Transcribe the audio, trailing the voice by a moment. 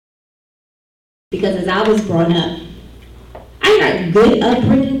Because as I was brought up, I had a good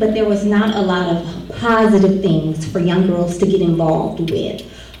upbringing, but there was not a lot of positive things for young girls to get involved with.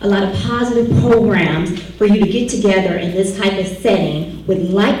 A lot of positive programs for you to get together in this type of setting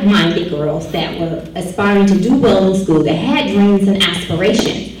with like-minded girls that were aspiring to do well in school, that had dreams and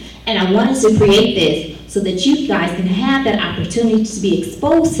aspirations. And I wanted to create this so that you guys can have that opportunity to be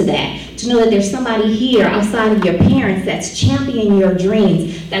exposed to that, to know that there's somebody here outside of your parents that's championing your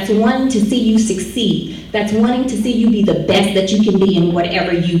dreams, that's wanting to see you succeed, that's wanting to see you be the best that you can be in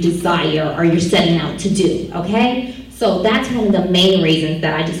whatever you desire or you're setting out to do, okay? So that's one of the main reasons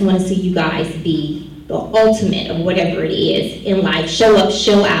that I just want to see you guys be the ultimate of whatever it is in life. Show up,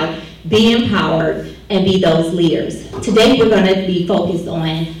 show out, be empowered, and be those leaders. Today we're going to be focused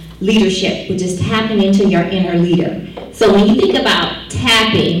on leadership, which is tapping into your inner leader. So when you think about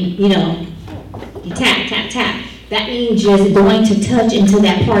tapping, you know, you tap, tap, tap. That means just going to touch into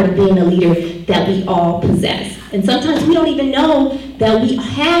that part of being a leader that we all possess. And sometimes we don't even know that we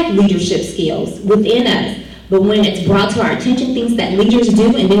have leadership skills within us. But when it's brought to our attention, things that leaders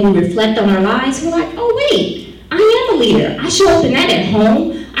do, and then we reflect on our lives, we're like, oh wait, I am a leader. I show up in that at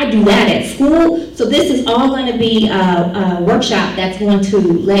home. I do that at school. So this is all going to be a workshop that's going to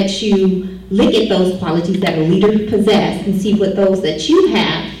let you look at those qualities that a leader possess and see what those that you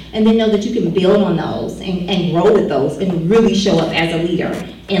have, and then know that you can build on those and grow with those and really show up as a leader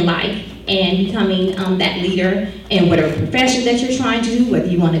in life and becoming that leader in whatever profession that you're trying to do, whether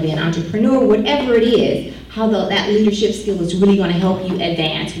you want to be an entrepreneur, whatever it is, how that leadership skill is really going to help you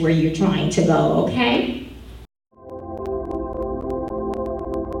advance where you're trying to go, okay?